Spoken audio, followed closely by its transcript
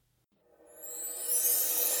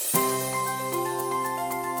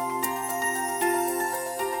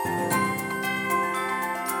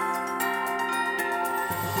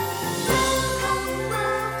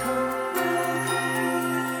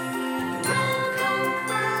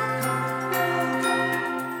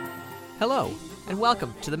Hello, and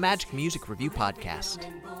welcome to the Magic Music Review Podcast.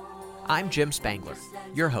 I'm Jim Spangler,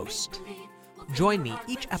 your host. Join me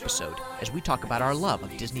each episode as we talk about our love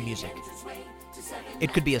of Disney music.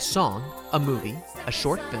 It could be a song, a movie, a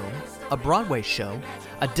short film, a Broadway show,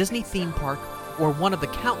 a Disney theme park, or one of the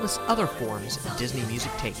countless other forms Disney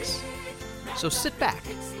music takes. So sit back,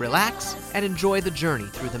 relax, and enjoy the journey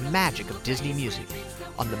through the magic of Disney music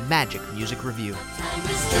on the Magic Music Review.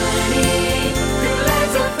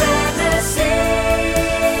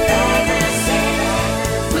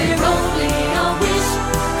 We're only a wish,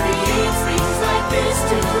 creates things like this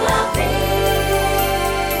to appear.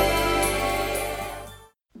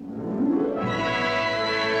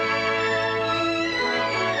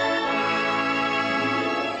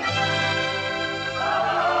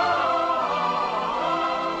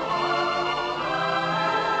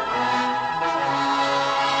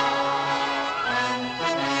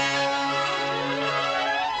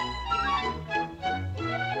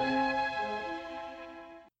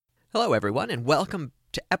 Hello, everyone, and welcome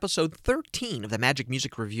to episode 13 of the Magic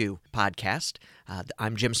Music Review podcast.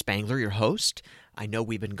 I'm Jim Spangler, your host. I know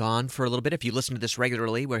we've been gone for a little bit. If you listen to this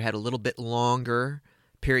regularly, we had a little bit longer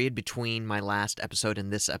period between my last episode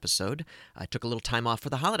and this episode. I took a little time off for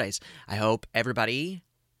the holidays. I hope everybody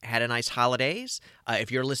had a nice holidays.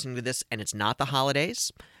 If you're listening to this and it's not the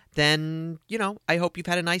holidays, then, I hope you've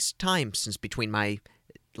had a nice time since between my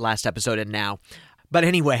last episode and now. But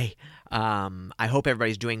anyway, I hope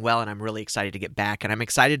everybody's doing well, and I'm really excited to get back. And I'm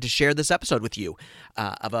excited to share this episode with you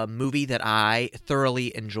of a movie that I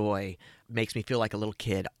thoroughly enjoy. Makes me feel like a little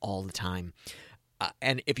kid all the time.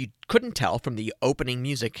 And if you couldn't tell from the opening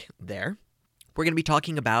music there, we're going to be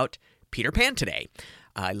talking about Peter Pan today.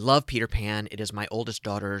 I love Peter Pan. It is my oldest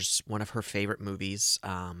daughter's one of her favorite movies.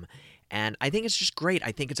 And I think it's just great.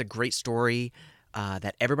 I think it's a great story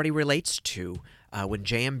that everybody relates to. When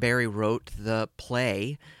J.M. Barrie wrote the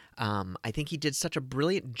play, I think he did such a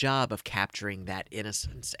brilliant job of capturing that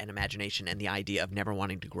innocence and imagination and the idea of never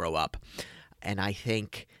wanting to grow up. And I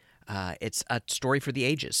think it's a story for the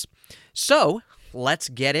ages. So, let's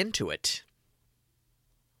get into it.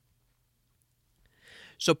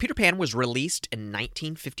 So Peter Pan was released in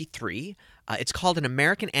 1953. It's called an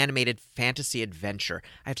American Animated Fantasy Adventure.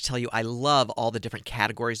 I have to tell you, I love all the different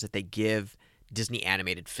categories that they give Disney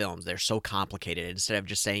animated films. They're so complicated instead of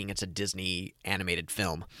just saying it's a Disney animated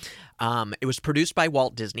film. It was produced by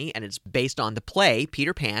Walt Disney, and it's based on the play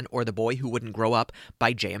Peter Pan or the Boy Who Wouldn't Grow Up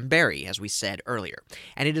by J.M. Barrie, as we said earlier.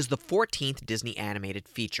 And it is the 14th Disney animated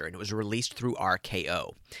feature, and it was released through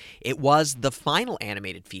RKO. It was the final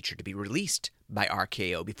animated feature to be released by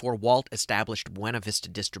RKO before Walt established Buena Vista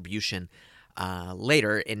Distribution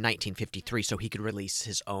later in 1953 so he could release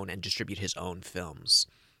his own and distribute his own films.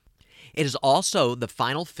 It is also the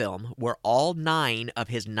final film where all 9 of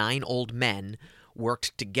his 9 old men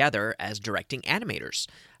worked together as directing animators.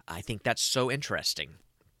 I think that's so interesting.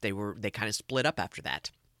 They kind of split up after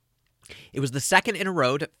that. It was the second in a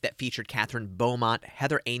row that featured Catherine Beaumont,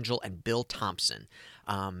 Heather Angel, and Bill Thompson.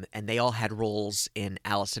 And they all had roles in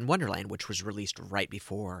Alice in Wonderland, which was released right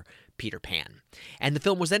before Peter Pan. And the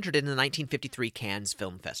film was entered in the 1953 Cannes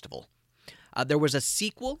Film Festival. There was a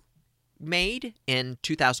sequel made in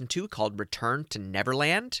 2002 called Return to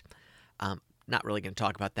Neverland. Not really going to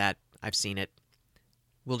talk about that. I've seen it.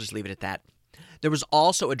 We'll just leave it at that. There was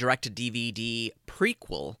also a direct-to-DVD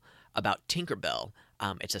prequel about Tinkerbell.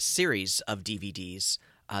 It's a series of DVDs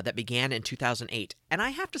that began in 2008. And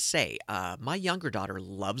I have to say, my younger daughter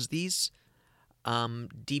loves these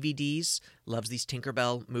DVDs, loves these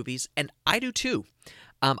Tinkerbell movies, and I do too.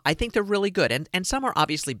 I think they're really good, and some are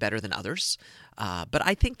obviously better than others, but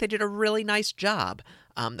I think they did a really nice job.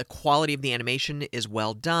 The quality of the animation is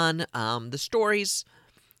well done. The stories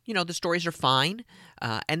are fine,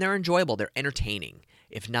 and they're enjoyable. They're entertaining.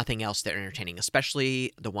 If nothing else, they're entertaining,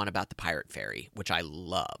 especially the one about the pirate fairy, which I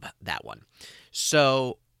love that one.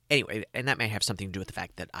 So anyway, and that may have something to do with the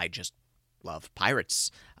fact that I just love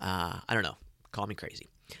pirates. I don't know. Call me crazy.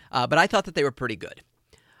 But I thought that they were pretty good.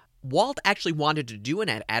 Walt actually wanted to do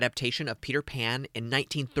an adaptation of Peter Pan in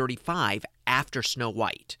 1935 after Snow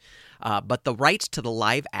White, but the rights to the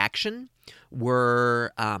live action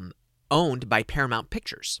were owned by Paramount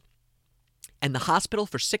Pictures. And the Hospital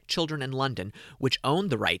for Sick Children in London, which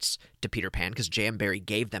owned the rights to Peter Pan, because J.M. Barrie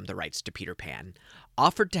gave them the rights to Peter Pan,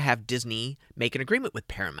 offered to have Disney make an agreement with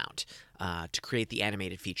Paramount to create the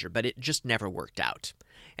animated feature, but it just never worked out.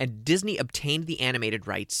 And Disney obtained the animated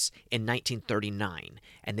rights in 1939,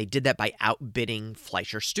 and they did that by outbidding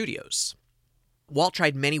Fleischer Studios. Walt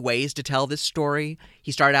tried many ways to tell this story.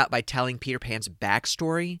 He started out by telling Peter Pan's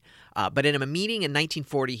backstory, but in a meeting in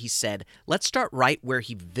 1940, he said, let's start right where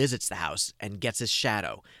he visits the house and gets his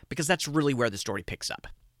shadow, because that's really where the story picks up.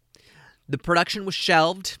 The production was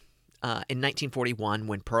shelved in 1941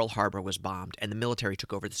 when Pearl Harbor was bombed and the military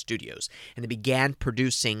took over the studios, and they began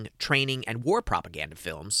producing training and war propaganda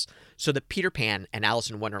films so that Peter Pan and Alice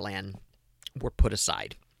in Wonderland were put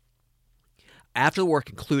aside. After the war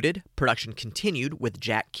concluded, production continued with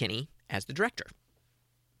Jack Kinney as the director.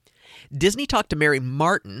 Disney talked to Mary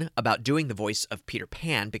Martin about doing the voice of Peter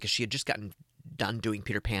Pan because she had just gotten done doing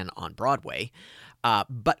Peter Pan on Broadway,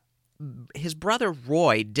 but his brother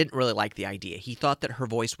Roy didn't really like the idea. He thought that her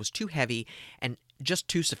voice was too heavy and just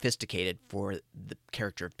too sophisticated for the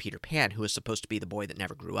character of Peter Pan, who was supposed to be the boy that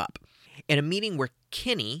never grew up. In a meeting where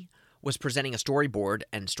Kinney was presenting a storyboard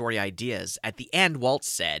and story ideas, at the end Walt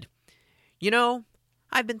said, "You know,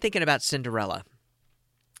 I've been thinking about Cinderella."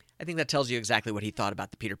 I think that tells you exactly what he thought about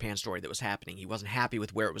the Peter Pan story that was happening. He wasn't happy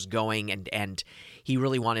with where it was going, and he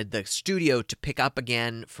really wanted the studio to pick up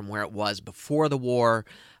again from where it was before the war.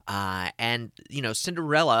 And, you know,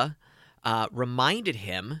 Cinderella reminded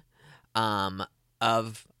him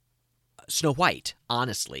of Snow White,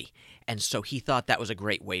 honestly. And so he thought that was a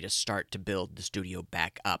great way to start to build the studio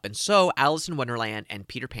back up. And so Alice in Wonderland and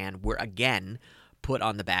Peter Pan were again put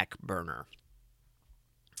on the back burner.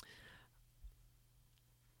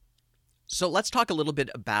 So let's talk a little bit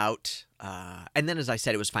about, and then as I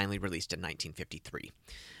said, it was finally released in 1953.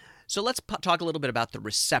 So let's talk a little bit about the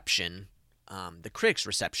reception, the critics'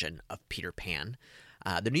 reception of Peter Pan.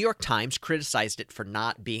 The New York Times criticized it for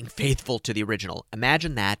not being faithful to the original.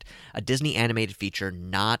 Imagine that, a Disney animated feature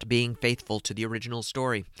not being faithful to the original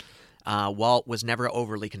story. Walt was never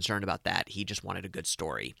overly concerned about that. He just wanted a good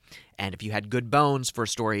story. And if you had good bones for a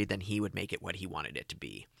story, then he would make it what he wanted it to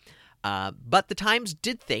be. But the Times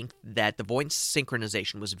did think that the voice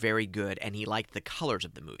synchronization was very good, and he liked the colors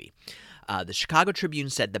of the movie. The Chicago Tribune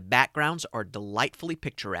said the backgrounds are delightfully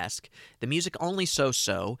picturesque, the music only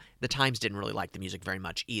so-so. The Times didn't really like the music very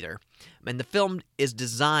much either. And the film is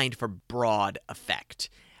designed for broad effect,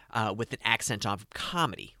 with an accent on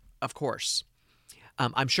comedy, of course.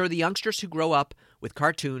 I'm sure the youngsters who grow up with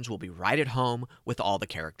cartoons will be right at home with all the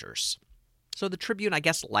characters. So the Tribune, I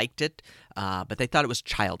guess, liked it, but they thought it was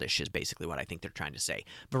childish, is basically what I think they're trying to say.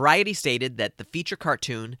 Variety stated that the feature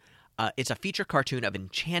cartoon, it's a feature cartoon of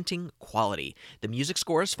enchanting quality. The music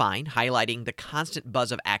score is fine, highlighting the constant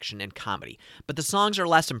buzz of action and comedy, but the songs are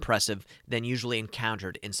less impressive than usually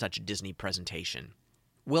encountered in such a Disney presentation.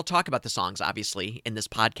 We'll talk about the songs, obviously, in this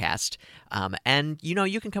podcast, and, you know,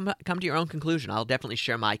 you can come to your own conclusion. I'll definitely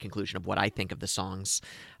share my conclusion of what I think of the songs,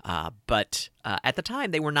 but at the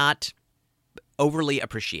time, they were not overly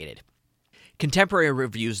appreciated. Contemporary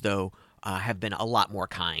reviews, though, have been a lot more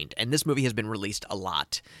kind, and this movie has been released a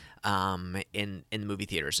lot in the movie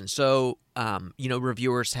theaters. And so, you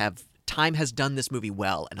know, Time has done this movie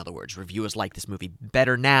well. In other words, reviewers like this movie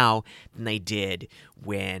better now than they did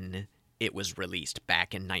when it was released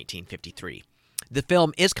back in 1953. The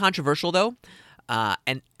film is controversial, though,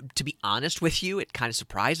 and to be honest with you, it kind of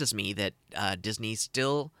surprises me that Disney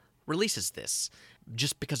still releases this,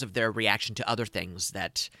 just because of their reaction to other things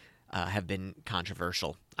that have been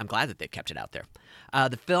controversial. I'm glad that they've kept it out there.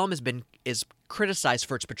 The film is criticized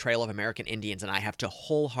for its portrayal of American Indians, and I have to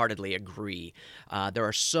wholeheartedly agree. There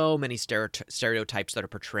are so many stereotypes that are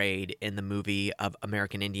portrayed in the movie of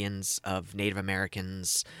American Indians, of Native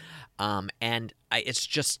Americans, and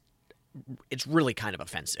it's really kind of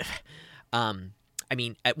offensive. I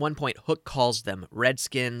mean, at one point, Hook calls them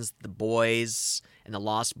Redskins. The boys and the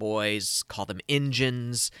Lost Boys call them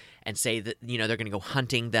Injuns and say that, you know, they're going to go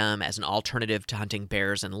hunting them as an alternative to hunting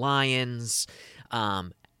bears and lions.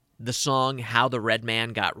 The song How the Red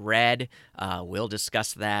Man Got Red, we'll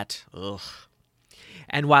discuss that. Ugh.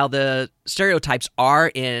 And while the stereotypes are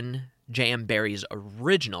in J.M. Barrie's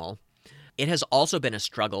original, it has also been a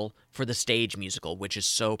struggle for the stage musical, which is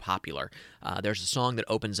so popular. There's a song that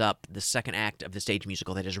opens up the second act of the stage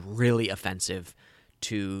musical that is really offensive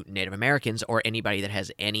to Native Americans or anybody that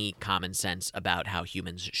has any common sense about how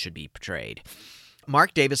humans should be portrayed.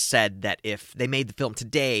 Mark Davis said that if they made the film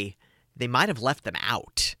today, they might have left them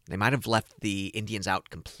out. They might have left the Indians out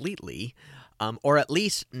completely, or at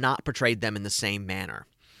least not portrayed them in the same manner.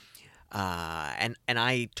 And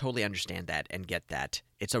I totally understand that and get that.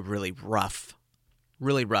 It's a really rough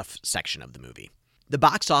section of the movie. The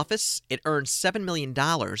box office, it earned $7 million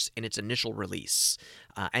in its initial release,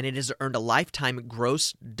 and it has earned a lifetime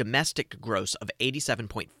domestic gross of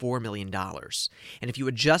 $87.4 million. And if you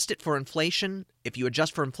adjust for inflation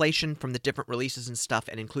from the different releases and stuff,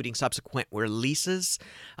 and including subsequent releases,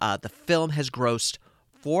 the film has grossed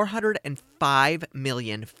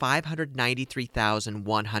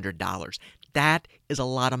 $405,593,100. That is a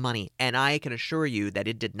lot of money, and I can assure you that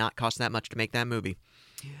it did not cost that much to make that movie.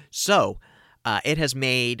 So, it has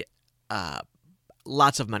made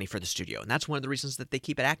lots of money for the studio, and that's one of the reasons that they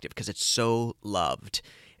keep it active, because it's so loved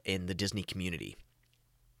in the Disney community.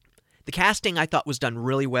 The casting, I thought, was done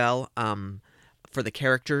really well for the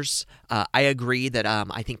characters. I agree that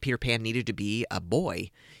I think Peter Pan needed to be a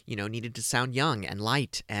boy, needed to sound young and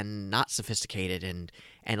light and not sophisticated and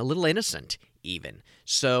a little innocent even.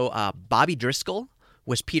 So Bobby Driscoll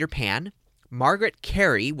was Peter Pan. Margaret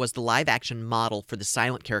Carey was the live-action model for the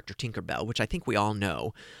silent character Tinkerbell, which I think we all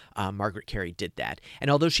know. Margaret Carey did that.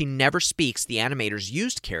 And although she never speaks, the animators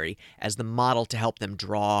used Carey as the model to help them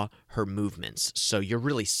draw her movements. So you're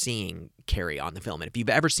really seeing Carey on the film. And if you've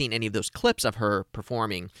ever seen any of those clips of her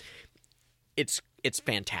performing, it's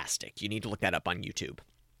fantastic. You need to look that up on YouTube.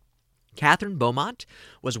 Catherine Beaumont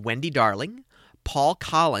was Wendy Darling. Paul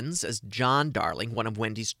Collins as John Darling, one of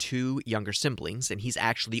Wendy's two younger siblings, and he's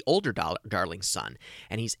actually the older Darling's son.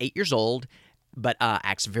 And he's 8 years old, but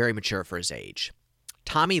acts very mature for his age.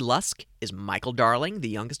 Tommy Lusk is Michael Darling, the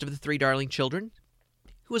youngest of the three Darling children,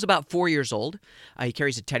 who is about 4 years old. He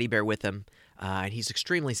carries a teddy bear with him, and he's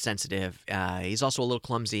extremely sensitive. He's also a little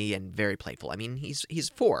clumsy and very playful. I mean, he's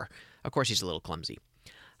 4. Of course he's a little clumsy.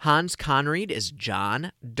 Hans Conried is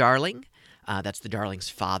John Darling. That's the Darling's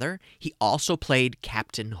father. He also played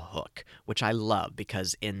Captain Hook, which I love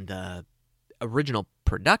because in the original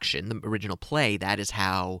production, the original play, that is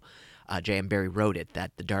how J.M. Barrie wrote it,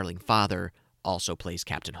 that the Darling father also plays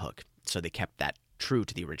Captain Hook. So they kept that true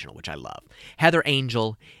to the original, which I love. Heather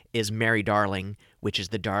Angel is Mary Darling, which is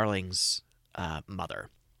the Darling's mother.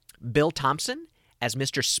 Bill Thompson as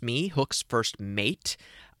Mr. Smee, Hook's first mate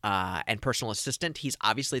and personal assistant. He's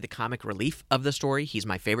obviously the comic relief of the story. He's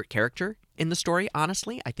my favorite character in the story,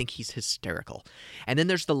 honestly. I think he's hysterical. And then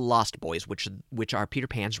there's the Lost Boys, which are Peter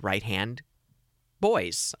Pan's right-hand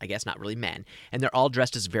boys, I guess not really men. And they're all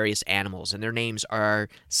dressed as various animals, and their names are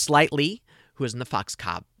Slightly, who is in the fox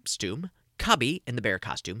costume, Cubby in the bear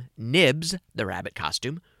costume, Nibs, the rabbit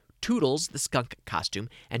costume, Toodles, the skunk costume,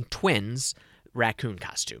 and Twins, raccoon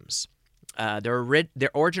costumes. Their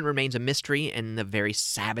origin remains a mystery in the very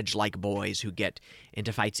savage-like boys who get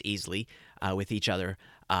into fights easily with each other.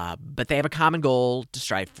 But they have a common goal to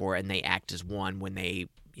strive for, and they act as one when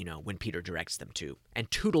when Peter directs them to. And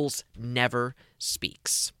Toodles never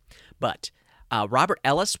speaks. But Robert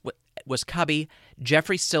Ellis was Cubby,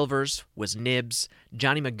 Jeffrey Silvers was Nibs,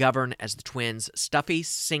 Johnny McGovern as the twins, Stuffy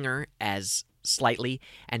Singer as Slightly,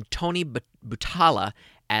 and Tony Butala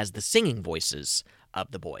as the singing voices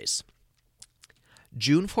of the boys.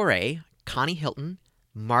 June Foray, Connie Hilton,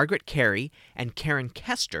 Margaret Carey, and Karen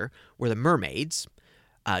Kester were the mermaids.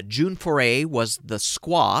 June Foray was the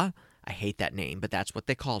squaw. I hate that name, but that's what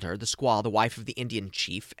they called her. The squaw, the wife of the Indian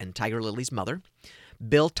chief and Tiger Lily's mother.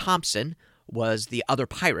 Bill Thompson was the other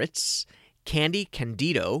pirates. Candy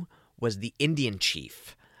Candido was the Indian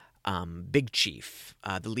chief, big chief,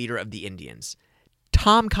 the leader of the Indians.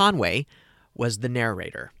 Tom Conway was the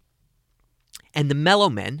narrator. And the Mellow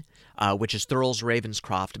Men, which is Thurles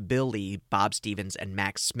Ravenscroft, Bill Lee, Bob Stevens, and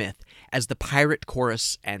Max Smith, as the pirate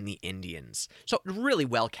chorus and the Indians. So really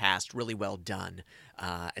well cast, really well done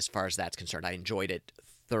as far as that's concerned. I enjoyed it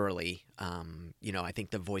thoroughly. I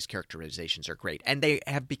think the voice characterizations are great. And they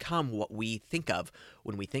have become what we think of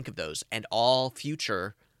when we think of those. And all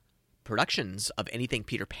future productions of anything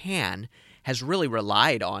Peter Pan has really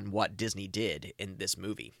relied on what Disney did in this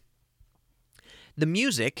movie. The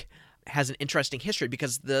music has an interesting history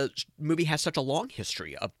because the movie has such a long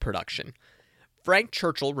history of production. Frank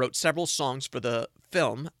Churchill wrote several songs for the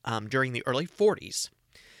film during the early 40s,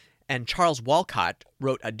 and Charles Walcott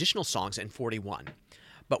wrote additional songs in 41.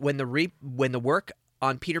 But when the work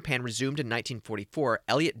on Peter Pan resumed in 1944,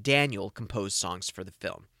 Elliot Daniel composed songs for the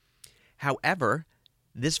film. However,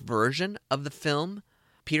 this version of the film,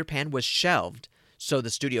 Peter Pan, was shelved so the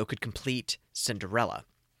studio could complete Cinderella.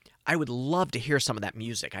 I would love to hear some of that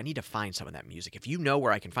music. I need to find some of that music. If you know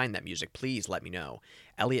where I can find that music, please let me know.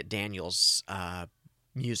 Elliot Daniels'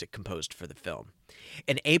 music composed for the film.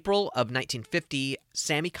 In April of 1950,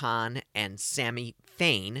 Sammy Kahn and Sammy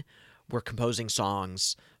Fain were composing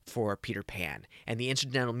songs for Peter Pan, and the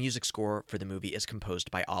incidental music score for the movie is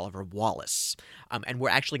composed by Oliver Wallace. And we're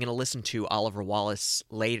actually going to listen to Oliver Wallace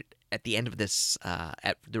at the end of this,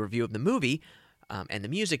 at the review of the movie and the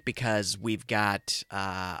music, because we've got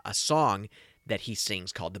a song that he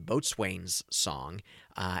sings called the Boatswain's Song,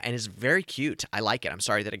 and it's very cute. I like it. I'm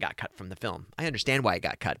sorry that it got cut from the film. I understand why it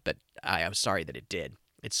got cut, but I was sorry that it did.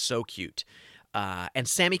 It's so cute. And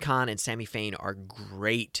Sammy Cahn and Sammy Fain are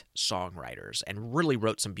great songwriters and really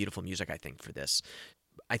wrote some beautiful music, I think, for this.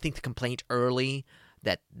 I think the complaint early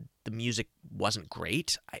that the music wasn't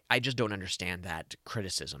great, I just don't understand that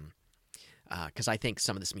criticism, because I think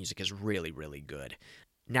some of this music is really, really good.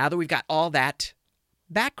 Now that we've got all that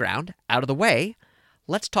background out of the way,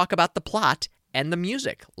 let's talk about the plot and the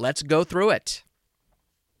music. Let's go through it.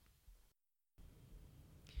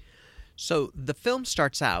 So the film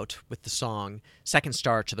starts out with the song Second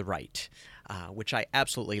Star to the Right, which I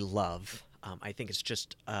absolutely love. I think it's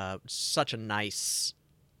just such a nice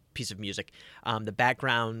piece of music. The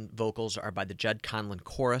background vocals are by the Judd Conlon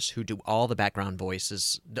Chorus, who do all the background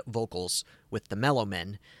vocals with the Mellow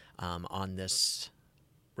Men on this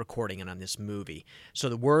recording and on this movie. So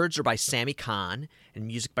the words are by Sammy Cahn and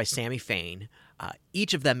music by Sammy Fain,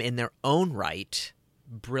 each of them in their own right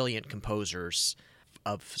brilliant composers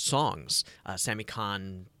of songs. Sammy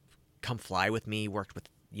Cahn, Come Fly With Me, worked with,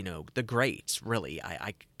 the greats, really.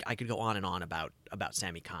 I could go on and on about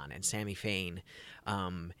Sammy Cahn. And Sammy Fain,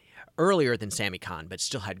 earlier than Sammy Cahn, but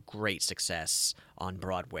still had great success on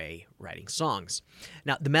Broadway writing songs.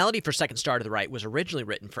 Now, the melody for Second Star to the Right was originally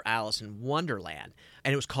written for Alice in Wonderland,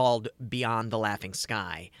 and it was called Beyond the Laughing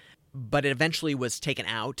Sky. But it eventually was taken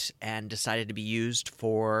out and decided to be used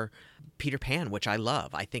for Peter Pan, which I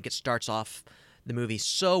love. I think it starts off the movie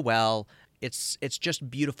so well. It's just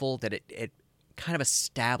beautiful that it kind of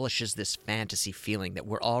establishes this fantasy feeling that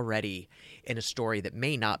we're already in a story that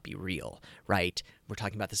may not be real, right? We're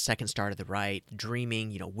talking about the second star to the right,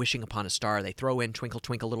 dreaming, wishing upon a star. They throw in Twinkle,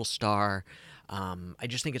 Twinkle, Little Star. I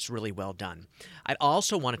just think it's really well done. I'd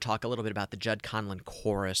also want to talk a little bit about the Judd Conlon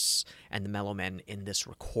Chorus and the Mellow Men in this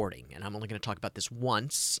recording. And I'm only going to talk about this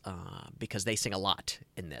once because they sing a lot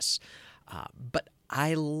in this. But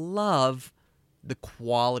I love the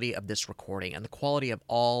quality of this recording and the quality of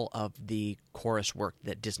all of the chorus work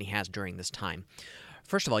that Disney has during this time.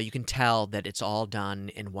 First of all, you can tell that it's all done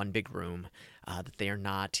in one big room, that they are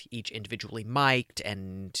not each individually mic'd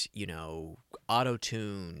and,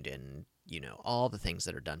 auto-tuned and, all the things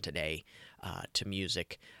that are done today to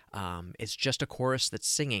music. It's just a chorus that's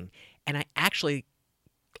singing. And I actually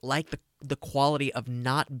like the quality of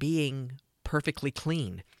not being perfectly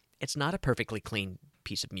clean. It's not a perfectly clean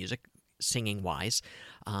piece of music, singing-wise.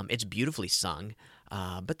 It's beautifully sung,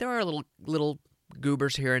 but there are little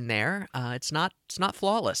goobers here and there. It's not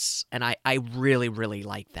flawless, and I really, really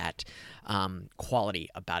like that quality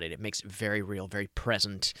about it. It makes it very real, very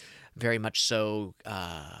present, very much so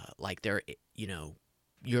like they're,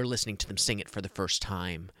 you're listening to them sing it for the first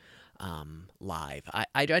time live.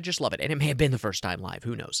 I just love it, and it may have been the first time live.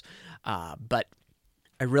 Who knows? But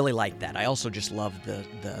I really like that. I also just love the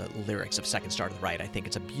lyrics of Second Star to the Right. I think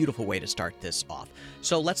it's a beautiful way to start this off.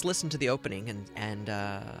 So let's listen to the opening and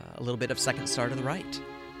a little bit of Second Star to the Right.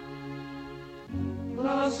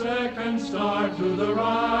 The second star to the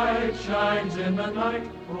right shines in the night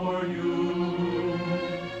for you,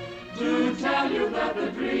 to tell you that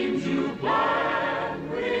the dreams you plan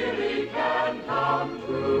really can come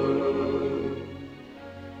true.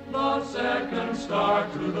 The second star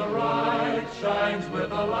to the right shines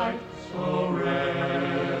with a light so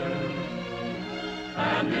rare,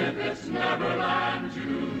 and if it's Neverland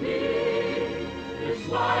you need, its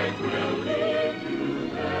light will lead you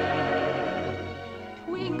there.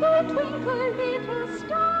 Twinkle, twinkle, little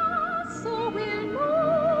star, so we'll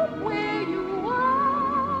know where you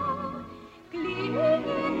are. Gleaming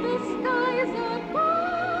in the skies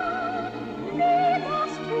above, lead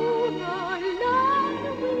us to the land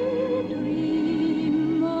we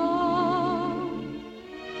dream of.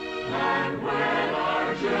 And when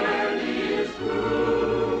our journey is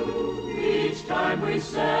through, each time we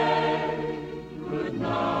say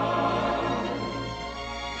goodnight,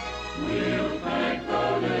 we'll thank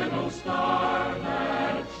the little star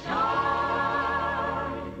that shines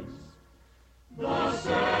the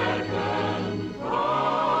second from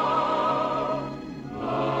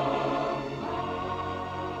the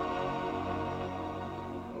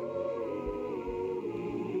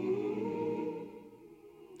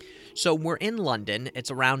So we're in London. It's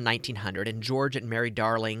around 1900, and George and Mary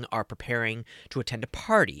Darling are preparing to attend a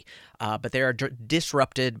party, but they are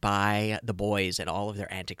disrupted by the boys and all of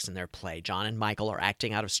their antics in their play. John and Michael are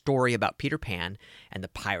acting out a story about Peter Pan and the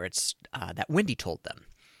pirates that Wendy told them.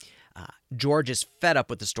 George is fed up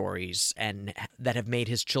with the stories and that have made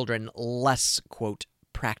his children less, quote,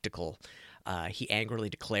 impractical. He angrily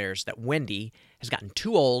declares that Wendy has gotten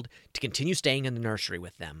too old to continue staying in the nursery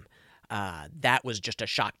with them. That was just a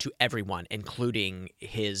shock to everyone, including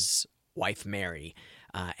his wife Mary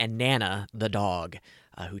and Nana, the dog,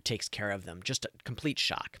 who takes care of them. Just a complete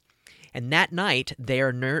shock. And that night, they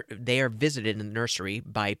are visited in the nursery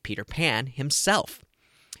by Peter Pan himself,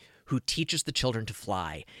 who teaches the children to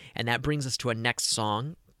fly. And that brings us to a next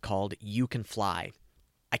song called You Can Fly.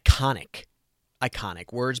 Iconic.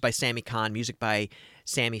 Words by Sammy Kahn, music by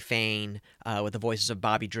Sammy Fain, with the voices of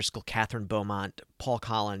Bobby Driscoll, Catherine Beaumont, Paul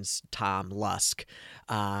Collins, Tom Lusk.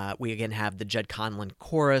 We again have the Judd Conlon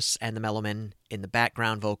chorus and the Mellowmen in the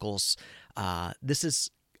background vocals. This is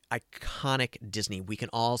iconic Disney. We can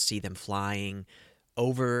all see them flying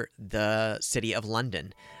over the city of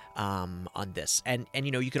London on this. And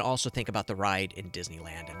you can also think about the ride in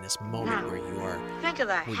Disneyland and this moment where you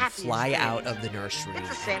fly out of the nursery It's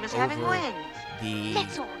the same as over having wings. the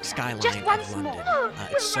Let's all try. skyline Just of once London. more.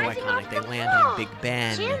 It's so iconic. They land on Big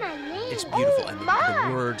Ben. It's beautiful, and the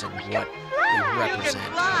words and what they represent.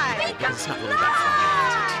 fly. Because it's not really about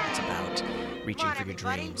flying. It's about reaching for your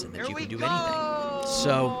dreams and that you can do anything.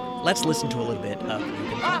 So let's listen to a little bit of You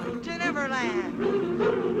Can Fly. Up to Neverland.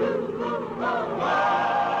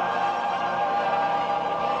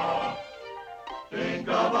 Think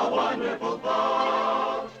of a wonderful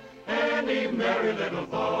thought, any merry little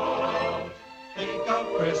thought. Think of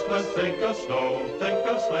Christmas, think of snow, think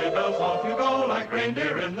of sleigh bells, off you go like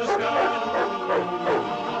reindeer in the sky.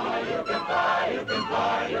 You can fly, you can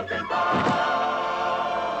fly, you can fly.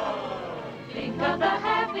 Think of the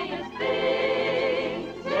happiest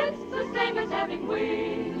things. It's the same as having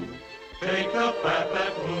wings. Take the path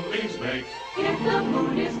that moonbeams make, If the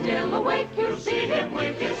moon is still awake, you'll see him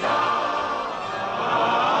wink his eye.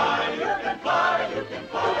 you can fly, you can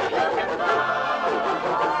fly, you can fly.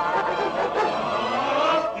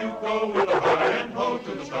 You go with a high and ho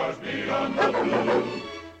to the stars beyond the blue.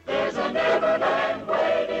 There's a Neverland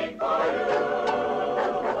waiting for you,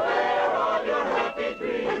 where all your happy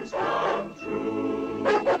dreams come true.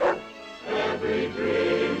 Every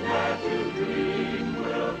dream that you dream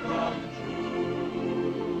will come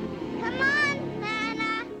true. Come on, Nana.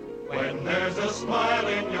 When there's a smile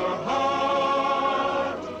in your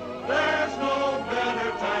heart, there's no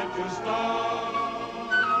better time to start.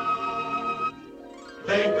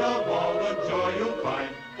 Think of all the joy you'll find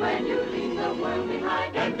When you leave the world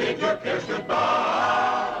behind and bid your cares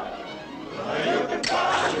goodbye. You can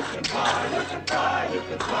fly, you can fly, you can fly, you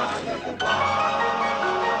can fly, you can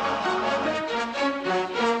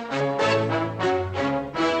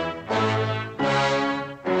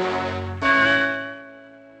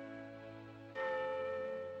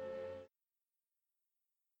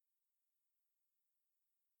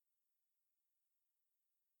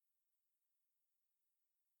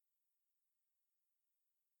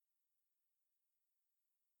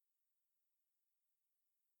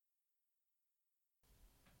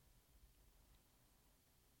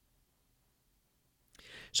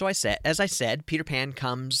So as I said, Peter Pan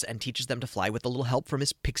comes and teaches them to fly with a little help from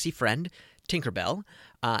his pixie friend, Tinkerbell,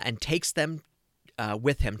 and takes them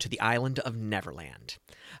with him to the island of Neverland.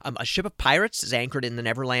 A ship of pirates is anchored in the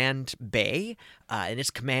Neverland Bay, and it's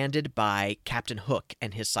commanded by Captain Hook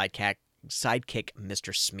and his sidekick,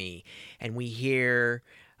 Mr. Smee. And we hear,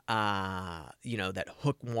 that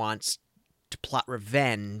Hook wants to plot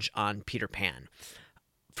revenge on Peter Pan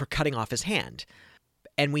for cutting off his hand.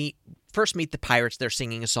 And we first meet the pirates. They're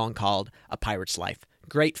singing a song called A Pirate's Life.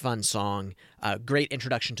 Great fun song. Great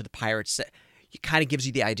introduction to the pirates. It kind of gives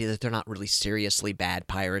you the idea that they're not really seriously bad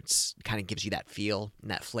pirates. Kind of gives you that feel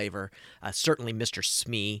and that flavor. Certainly Mr.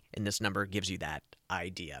 Smee in this number gives you that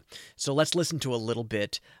idea. So let's listen to a little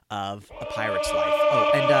bit of A Pirate's Life.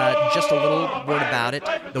 Oh, and just a little word about it.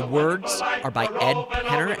 The words are by Ed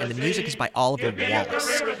Penner, and the music is by Oliver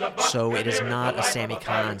Wallace. So it is not a Sammy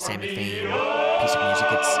Fain piece of music.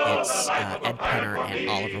 It's Ed Penner and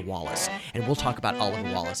Oliver Wallace. And we'll talk about Oliver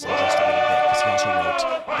Wallace in just a little bit, because he also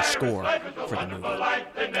wrote the score for the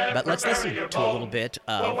movie. But let's listen to a little bit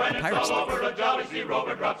of A Pirate's Life. A jolly sea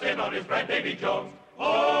rover drops in on his friend Davy Jones.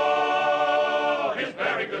 Oh, his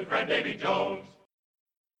very good friend Davy Jones.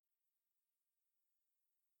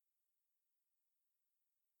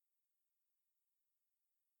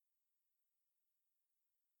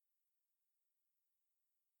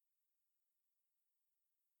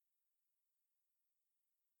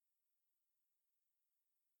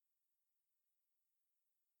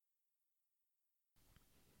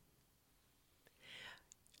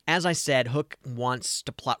 As I said, Hook wants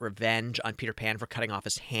to plot revenge on Peter Pan for cutting off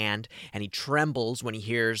his hand, and he trembles when he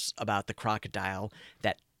hears about the crocodile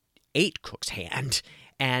that ate Cook's hand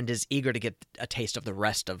and is eager to get a taste of the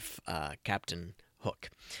rest of Captain Hook.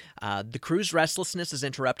 The crew's restlessness is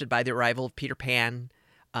interrupted by the arrival of Peter Pan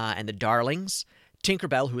and the Darlings.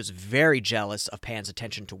 Tinkerbell, who is very jealous of Pan's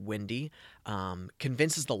attention to Wendy,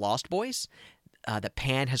 convinces the Lost Boys that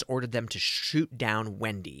Pan has ordered them to shoot down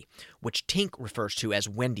Wendy, which Tink refers to as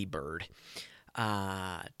Wendy Bird.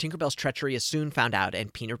 Tinkerbell's treachery is soon found out,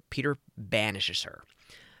 and Peter banishes her.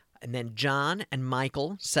 And then John and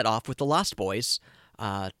Michael set off with the Lost Boys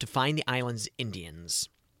to find the island's Indians.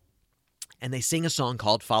 And they sing a song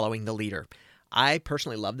called Following the Leader. I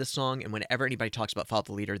personally love this song, and whenever anybody talks about Follow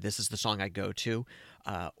the Leader, this is the song I go to.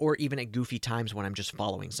 Or even at goofy times when I'm just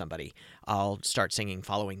following somebody, I'll start singing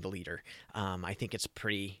Following the Leader. I think it's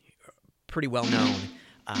pretty well known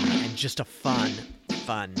and just a fun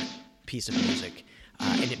piece of music.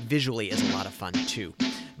 And it visually is a lot of fun, too.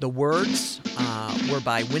 The words were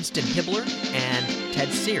by Winston Hibler and Ted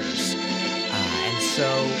Sears.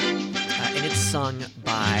 And it's sung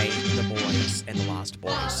by the Boys and the Lost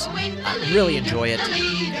Boys. Really enjoy it.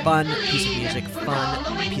 Fun piece of music,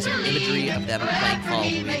 fun piece of imagery of them playing Follow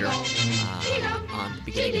the Leader on the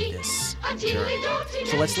beginning of this journey.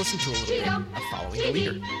 So let's listen to a little bit of Following the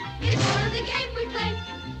Leader. It's part of the game we play.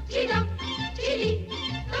 Tee-dum, tee-dee.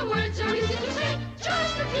 The words are easy to say.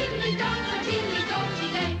 Just a teedly-dum, a teedly-dum,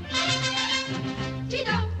 tee-day.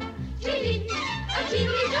 Tee-dum, tee-dee. A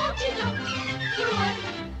teedly-dum, tee-dum. Through one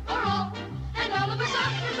or all, and all of us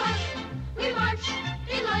after fun. We march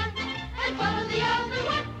in line and follow the other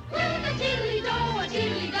one. With a teedly-do, a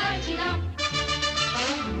teedly-di, tee-dum.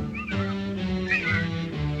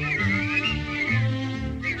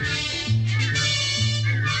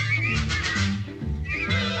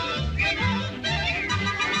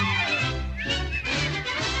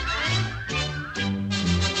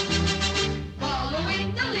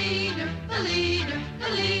 Following the leader, the leader, the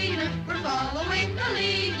leader. We're following the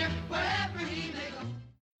leader wherever he may go.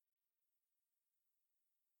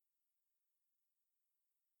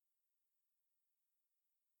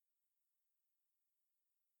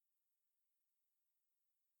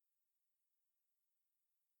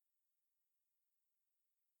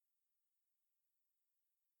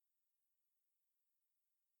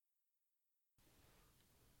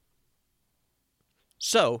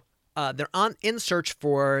 So, they're in search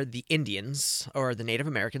for the Indians, or the Native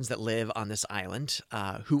Americans that live on this island,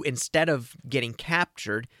 who instead of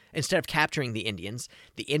capturing the Indians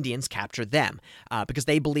capture them, because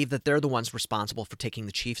they believe that they're the ones responsible for taking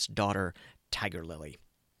the chief's daughter, Tiger Lily.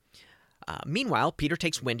 Meanwhile, Peter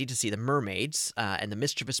takes Wendy to see the mermaids, and the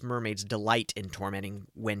mischievous mermaids delight in tormenting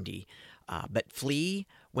Wendy, but flee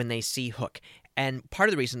when they see Hook. And part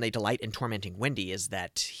of the reason they delight in tormenting Wendy is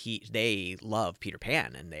that they love Peter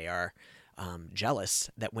Pan, and they are jealous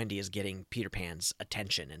that Wendy is getting Peter Pan's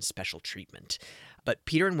attention and special treatment. But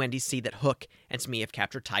Peter and Wendy see that Hook and Smee have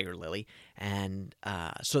captured Tiger Lily, and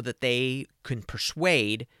so that they can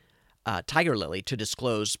persuade Tiger Lily to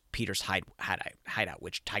disclose Peter's hideout,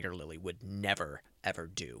 which Tiger Lily would never, ever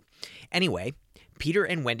do. Anyway, Peter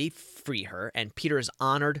and Wendy free her, and Peter is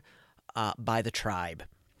honored by the tribe.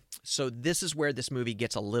 So this is where this movie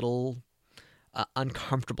gets a little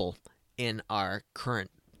uncomfortable in our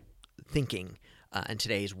current thinking in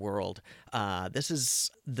today's world. This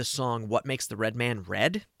is the song What Makes the Red Man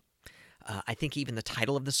Red? I think even the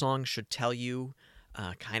title of the song should tell you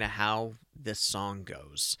kind of how this song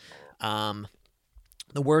goes.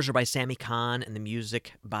 The words are by Sammy Kahn and the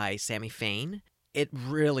music by Sammy Fain. It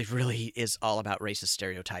really, really is all about racist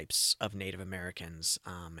stereotypes of Native Americans,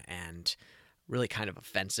 and really kind of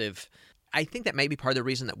offensive. I think that may be part of the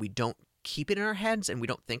reason that we don't keep it in our heads and we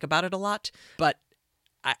don't think about it a lot. But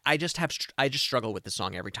I just struggle with the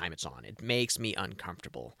song every time it's on. It makes me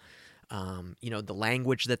uncomfortable. The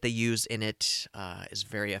language that they use in it is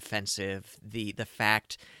very offensive. The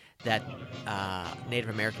fact that Native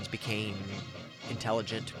Americans became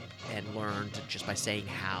intelligent and learned just by saying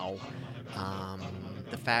how.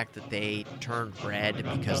 The fact that they turned red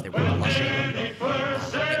because they were blushing.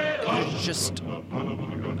 There's just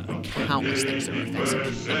countless things that are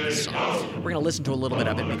offensive in this song. We're going to listen to a little bit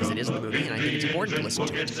of it because it is in the movie, and I think it's important to listen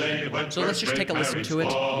to it. So let's just take a listen to it,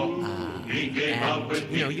 and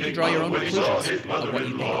you can draw your own conclusions of what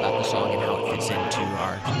you think about the song and how it fits into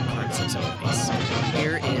our current sensibilities.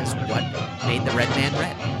 Here is What Made the Red Man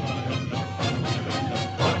Red.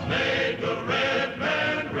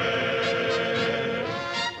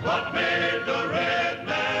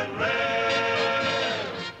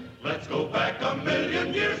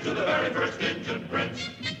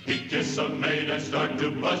 Some maid and start to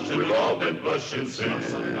blush, and we've all been blushing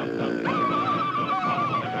since. You got it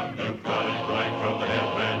right from the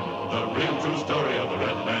headband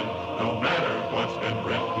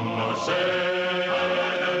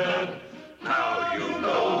said. Now you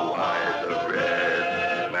know why the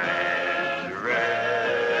red man's red.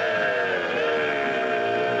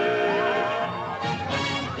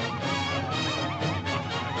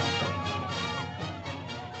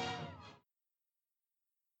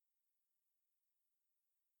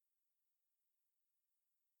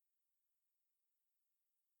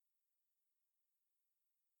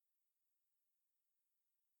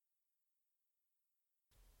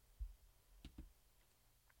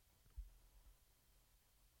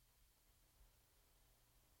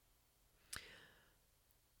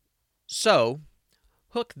 So,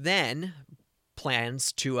 Hook then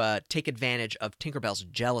plans to take advantage of Tinkerbell's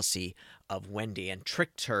jealousy of Wendy and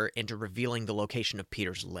tricked her into revealing the location of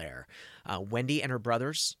Peter's lair. Wendy and her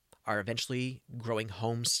brothers are eventually growing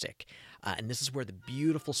homesick, and this is where the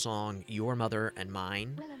beautiful song Your Mother and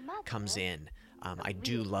Mine comes in. I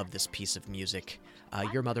do love this piece of music.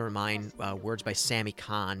 Your Mother and Mine, words by Sammy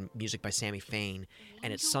Kahn, music by Sammy Fain,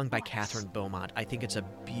 and it's sung by Catherine Beaumont. I think it's a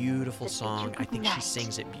beautiful song. I think she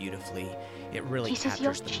sings it beautifully. It really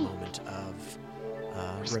captures the moment of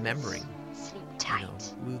remembering,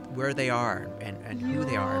 where they are and who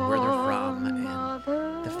they are and where they're from,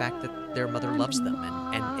 and the fact that their mother loves them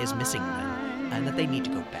and is missing them, and that they need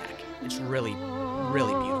to go back. It's really,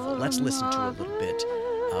 really beautiful. Let's listen to a little bit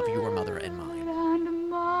of Your Mother and Mine.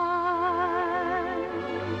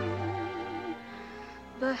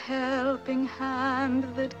 The helping hand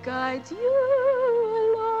that guides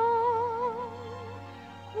you along,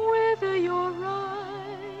 whether you're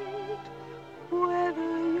right,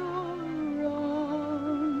 whether you're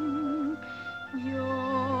wrong,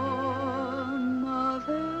 your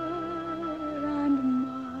mother and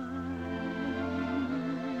mine,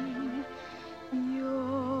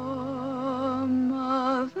 your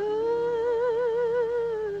mother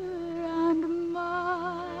and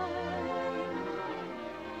mine.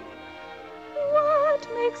 What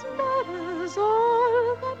makes mothers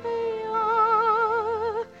all that they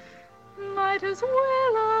are? Might as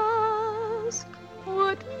well ask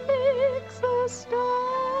what makes a star.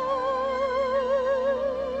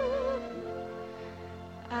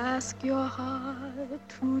 Ask your heart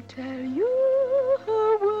to tell you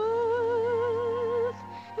her worth.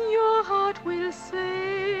 Your heart will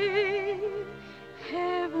say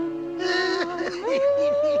heaven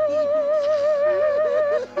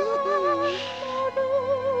or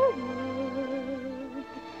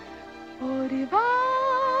or divine,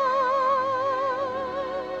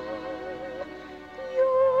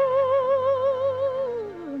 your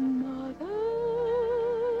mother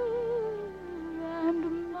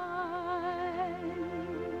and mine.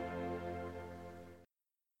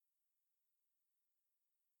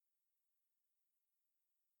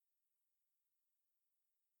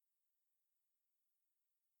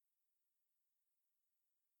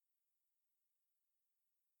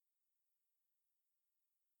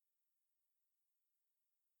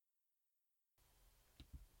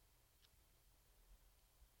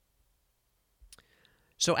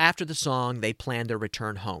 So after the song, they plan their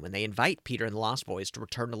return home, and they invite Peter and the Lost Boys to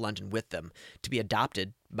return to London with them to be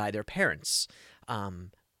adopted by their parents.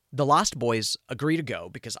 The Lost Boys agree to go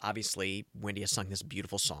because obviously Wendy has sung this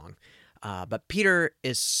beautiful song. But Peter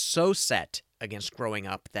is so set against growing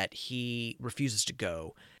up that he refuses to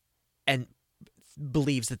go and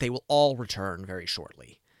believes that they will all return very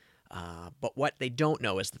shortly. But what they don't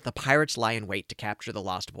know is that the pirates lie in wait to capture the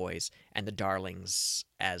Lost Boys and the Darlings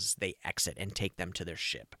as they exit and take them to their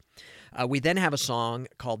ship. We then have a song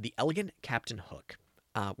called The Elegant Captain Hook,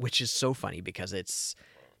 which is so funny because it's,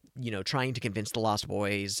 trying to convince the Lost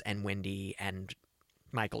Boys and Wendy and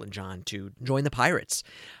Michael and John to join the pirates.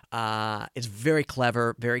 It's very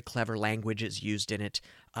clever language is used in it.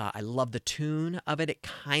 I love the tune of it. It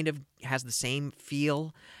kind of has the same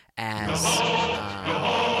feel as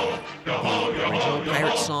the original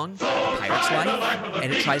pirate song, Pirate's Life,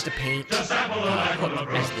 and it tries to paint Hook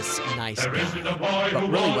as this nice guy. But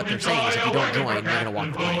really what they're saying is if you don't join, you're going to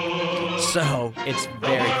walk the plank. So it's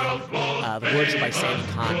very fun. The words are by Sammy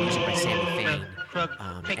Kahn, music by Sammy Fain.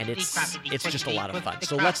 And it's just a lot of fun.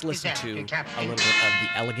 So let's listen to a little bit of The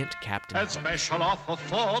Elegant Captain As Hook. special offer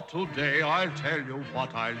for today, I'll tell you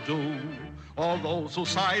what I'll do. All those who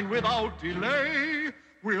sign without delay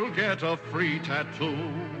will get a free tattoo.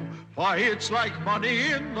 Why, it's like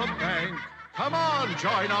money in the bank. Come on,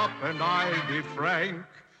 join up and I'll be frank.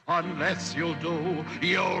 Unless you do,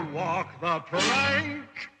 you'll walk the plank.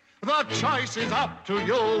 The choice is up to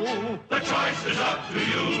you. The choice is up to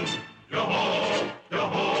you. Yo-ho,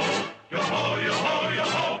 yo-ho, yo-ho, yo-ho,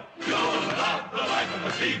 yo-ho. You'll adopt the life of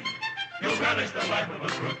a thief. You'll relish the life of a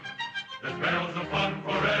crook. There's bells of fun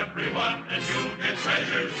for everyone, and you'll get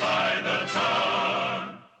treasures by the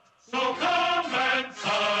ton. So come and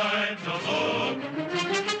sign the book.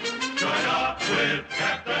 Join up with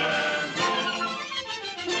Captain Hook.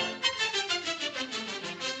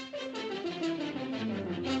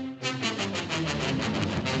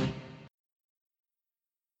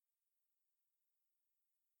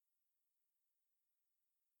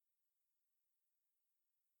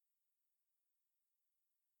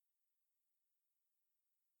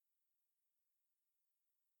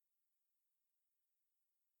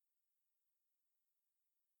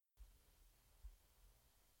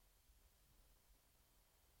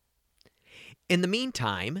 In the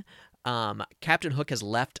meantime, Captain Hook has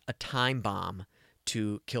left a time bomb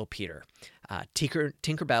to kill Peter.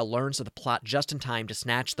 Tinkerbell learns of the plot just in time to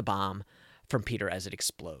snatch the bomb from Peter as it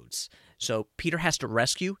explodes. So Peter has to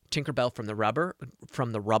rescue Tinkerbell from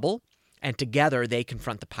the rubble, and together they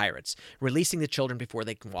confront the pirates, releasing the children before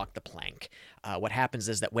they can walk the plank. What happens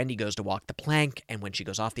is that Wendy goes to walk the plank, and when she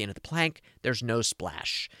goes off the end of the plank, there's no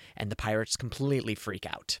splash, and the pirates completely freak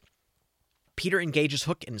out. Peter engages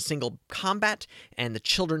Hook in single combat, and the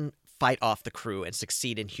children fight off the crew and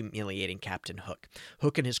succeed in humiliating Captain Hook.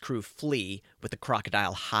 Hook and his crew flee with the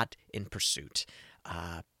crocodile hot in pursuit.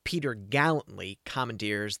 Peter gallantly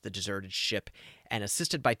commandeers the deserted ship and,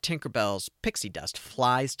 assisted by Tinkerbell's pixie dust,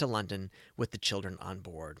 flies to London with the children on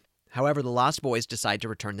board. However, the Lost Boys decide to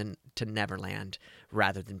return to Neverland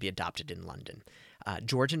rather than be adopted in London.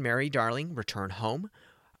 George and Mary Darling return home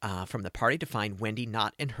from the party to find Wendy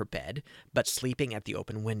not in her bed, but sleeping at the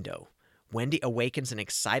open window. Wendy awakens and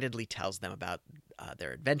excitedly tells them about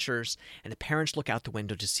their adventures, and the parents look out the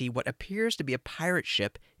window to see what appears to be a pirate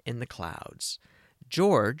ship in the clouds.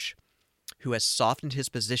 George, who has softened his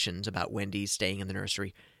positions about Wendy staying in the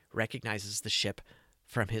nursery, recognizes the ship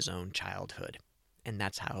from his own childhood. And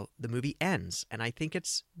that's how the movie ends, and I think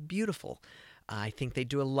it's beautiful. I think they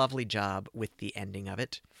do a lovely job with the ending of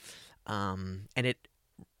it.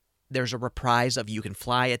 There's a reprise of You Can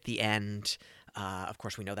Fly at the end. Of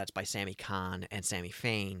course, we know that's by Sammy Cahn and Sammy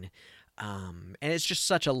Fain. And it's just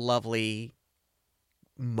such a lovely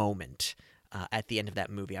moment at the end of that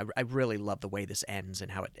movie. I really love the way this ends and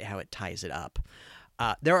how it ties it up.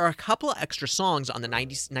 There are a couple of extra songs on the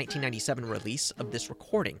 1997 release of this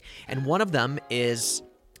recording, and one of them is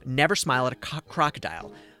Never Smile at a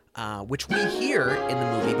Crocodile, which we hear in the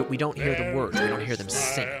movie, but we don't hear the words. We don't hear them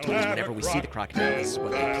sing it, because whenever we see the crocodile, this is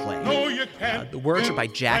what they play. The words are by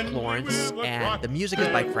Jack Lawrence, and the music is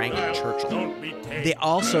by Frank Churchill.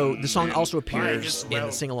 The song also appears in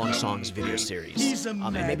the Sing Along Songs video series,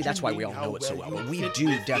 and maybe that's why we all know it so well. But we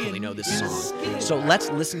do definitely know this song. So let's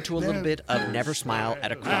listen to a little bit of Never Smile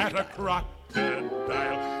at a Crocodile.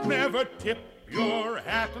 Never tip your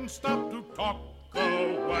hat and stop to talk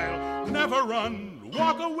a while. Never run,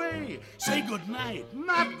 walk away. Say good night,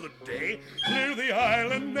 not good day. Clear the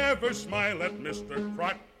aisle and never smile at Mr.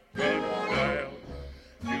 Crocodile.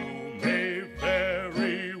 You may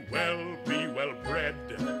very well be well bred.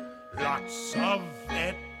 Lots of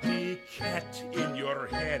etiquette in your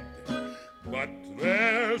head. But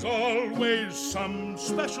there's always some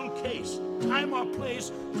special case, time or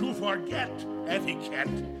place to forget etiquette.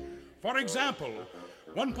 For example,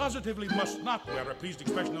 one positively must not wear a pleased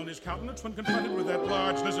expression on his countenance when confronted with that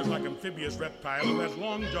large lizard-like amphibious reptile who has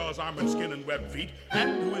long jaws, armored skin, and webbed feet,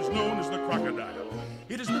 and who is known as the crocodile.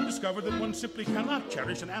 It has been discovered that one simply cannot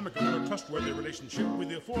cherish an amicable or trustworthy relationship with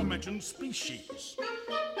the aforementioned species.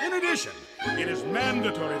 In addition, it is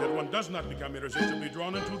mandatory that one does not become irresistibly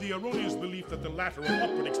drawn into the erroneous belief that the lateral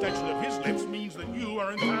upward extension of his lips means that you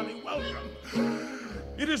are entirely welcome.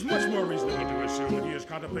 It is much more reasonable to assume that he is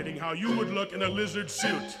contemplating how you would look in a lizard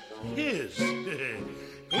suit. His.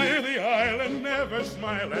 Clear the aisle and never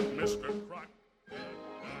smile at Mr. Crocodile.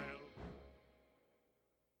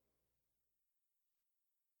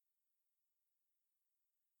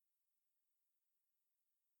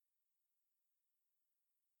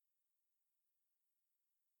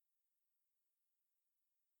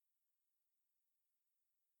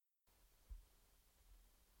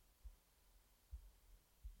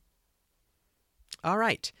 All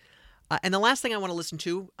right. And the last thing I want to listen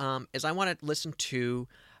to is I want to listen to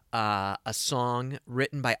a song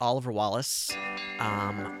written by Oliver Wallace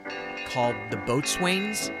called The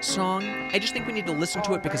Boatswain's Song. I just think we need to listen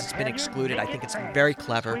to it because it's been excluded. I think it's very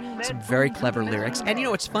clever, some very clever lyrics. And,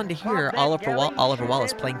 it's fun to hear Oliver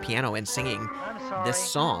Wallace playing piano and singing this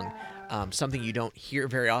song. Something you don't hear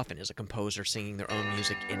very often is a composer singing their own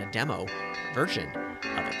music in a demo version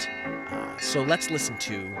of it. So let's listen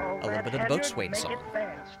to a little bit of the Boatswain Song.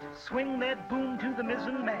 fast. Swing that boom to the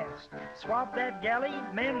mizzen mast. Swab that galley,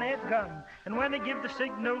 man that gun. And when they give the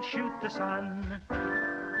signal, shoot the sun.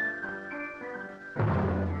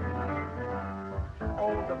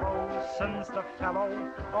 Oh, the boatswain's the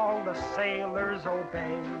fellow all the sailors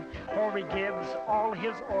obey, for he gives all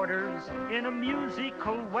his orders in a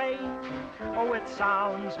musical way. Oh, it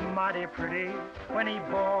sounds mighty pretty when he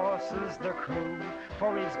bosses the crew,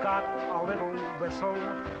 for he's got a little whistle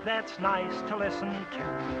that's nice to listen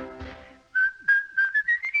to.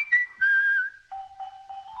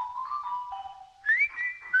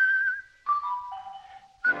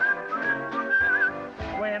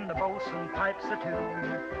 When the bosun pipes a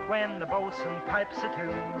tune, when the bosun pipes a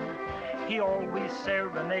tune, he always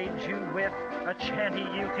serenades you with a chanty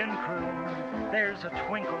you can croon. There's a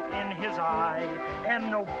twinkle in his eye, and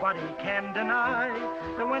nobody can deny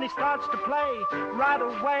that when he starts to play, right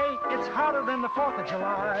away, it's hotter than the 4th of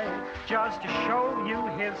July. Just to show you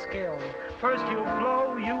his skill, first he'll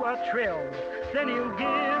blow you a trill, then he'll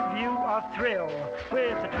give you a thrill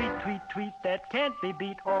with a tweet, tweet, tweet that can't be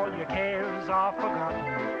beat. All your cares are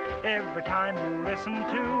forgotten every time you listen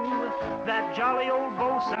to that jolly old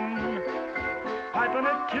bosun piping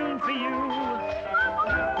a tune for you.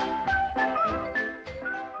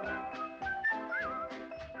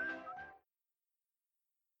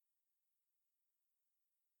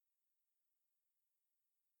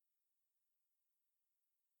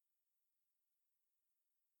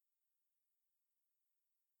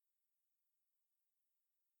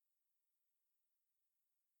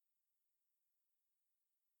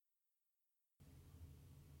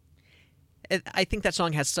 I think that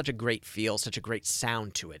song has such a great feel, such a great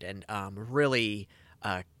sound to it, and really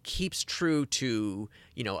keeps true to,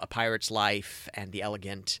 you know, a pirate's life and the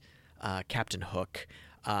elegant Captain Hook.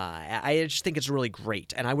 I just think it's really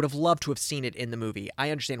great, and I would have loved to have seen it in the movie. I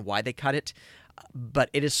understand why they cut it, but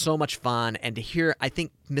it is so much fun, and to hear, I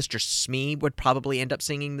think Mr. Smee would probably end up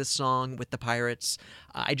singing this song with the pirates.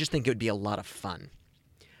 I just think it would be a lot of fun.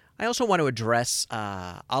 I also want to address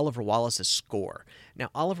Oliver Wallace's score. Now,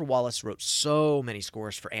 Oliver Wallace wrote so many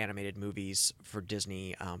scores for animated movies for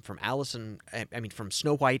Disney, from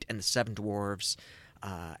Snow White and the Seven Dwarfs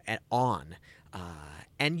and on.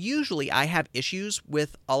 And usually I have issues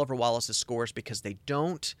with Oliver Wallace's scores because they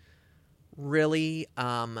don't really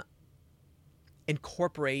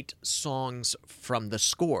incorporate songs from the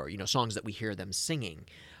score, you know, songs that we hear them singing.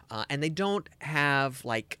 And they don't have,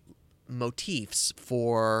 like, motifs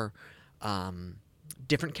for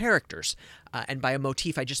different characters. And by a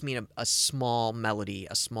motif, I just mean a small melody,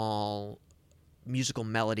 a small musical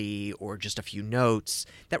melody, or just a few notes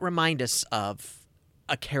that remind us of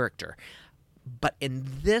a character. But in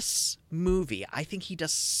this movie, I think he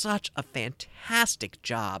does such a fantastic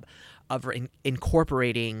job of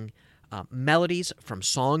incorporating melodies from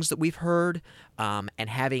songs that we've heard, and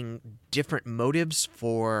having different motives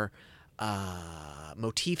for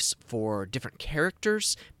motifs for different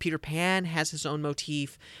characters. Peter Pan has his own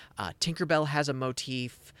motif. Tinkerbell has a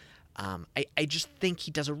motif. I just think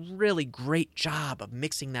he does a really great job of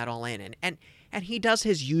mixing that all in. And he does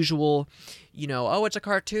his usual, you know, oh, it's a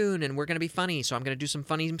cartoon and we're going to be funny, so I'm going to do some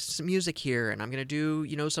funny music here, and I'm going to do,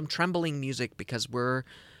 you know, some trembling music because we're,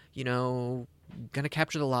 you know, going to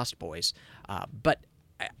capture the Lost Boys. But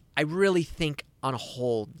I really think on a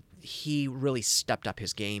whole, he really stepped up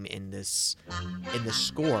his game in this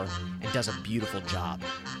score and does a beautiful job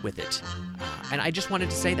with it. And I just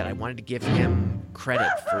wanted to say that. I wanted to give him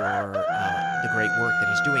credit for the great work that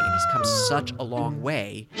he's doing, and he's come such a long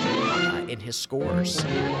way in his scores.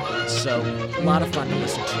 So a lot of fun to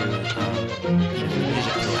listen to. You know, the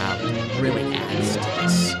music throughout really adds to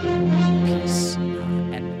this piece,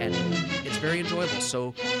 and it's very enjoyable.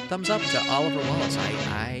 So thumbs up to Oliver Wallace.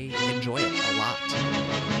 I enjoy it a lot.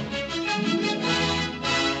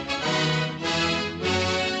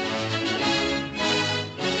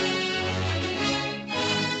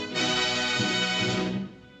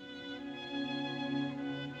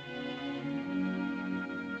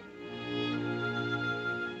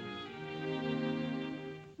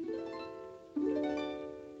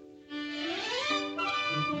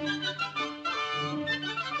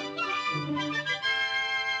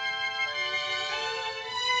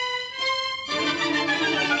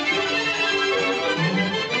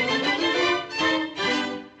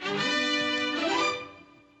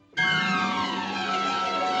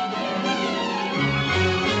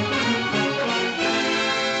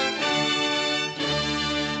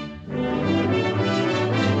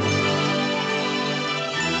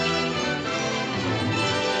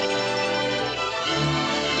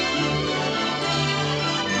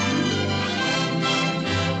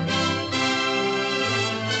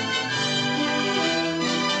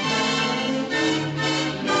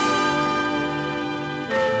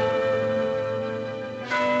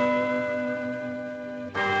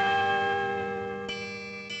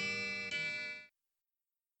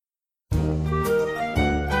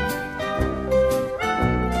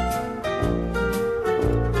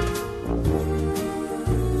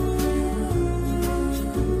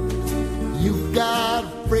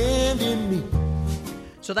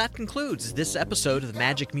 So that concludes this episode of the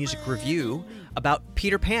Magic Music Review about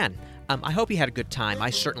Peter Pan. I hope you had a good time. I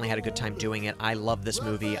certainly had a good time doing it. I love this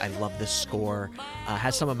movie. I love this score.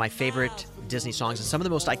 Has some of my favorite Disney songs and some of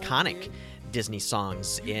the most iconic Disney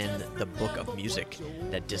songs in the book of music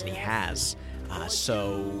that Disney has.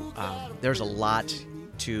 So there's a lot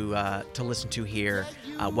to listen to here.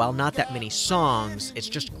 While not that many songs, it's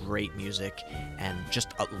just great music and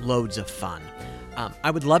just loads of fun.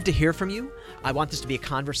 I would love to hear from you. I want this to be a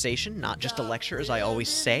conversation, not just a lecture, as I always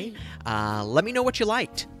say. Let me know what you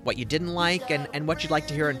liked, what you didn't like, and what you'd like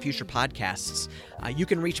to hear in future podcasts. You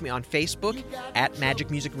can reach me on Facebook at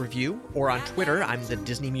Magic Music Review, or on Twitter, I'm the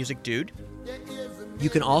Disney Music Dude.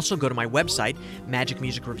 You can also go to my website,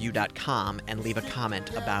 magicmusicreview.com, and leave a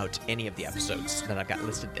comment about any of the episodes that I've got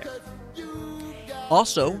listed there.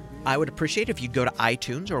 Also, I would appreciate if you'd go to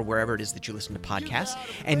iTunes or wherever it is that you listen to podcasts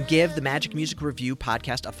and give the Magic Music Review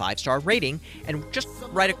podcast a 5-star rating and just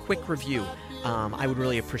write a quick review. I would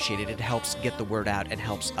really appreciate it. It helps get the word out and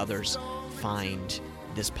helps others find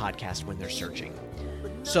this podcast when they're searching.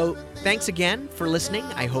 So thanks again for listening.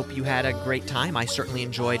 I hope you had a great time. I certainly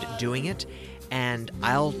enjoyed doing it. And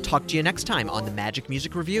I'll talk to you next time on the Magic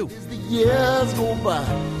Music Review. The years go by.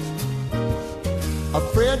 A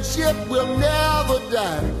friendship will never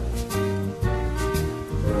die.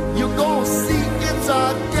 You're gonna see it's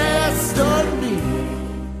our destiny.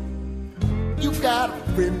 You got a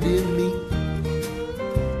friend in me.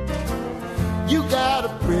 You got a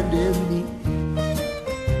friend in me.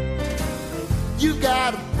 You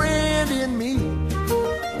got a friend in me.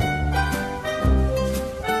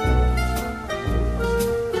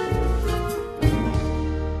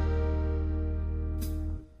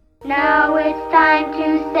 Now it's time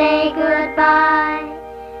to say goodbye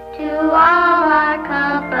to all our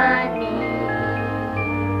company.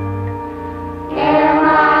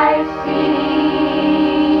 M-I-C.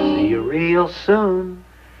 See you real soon.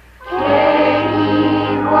 K-E-Y.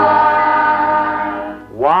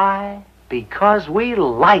 Why? Because we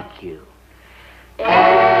like you.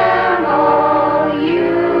 M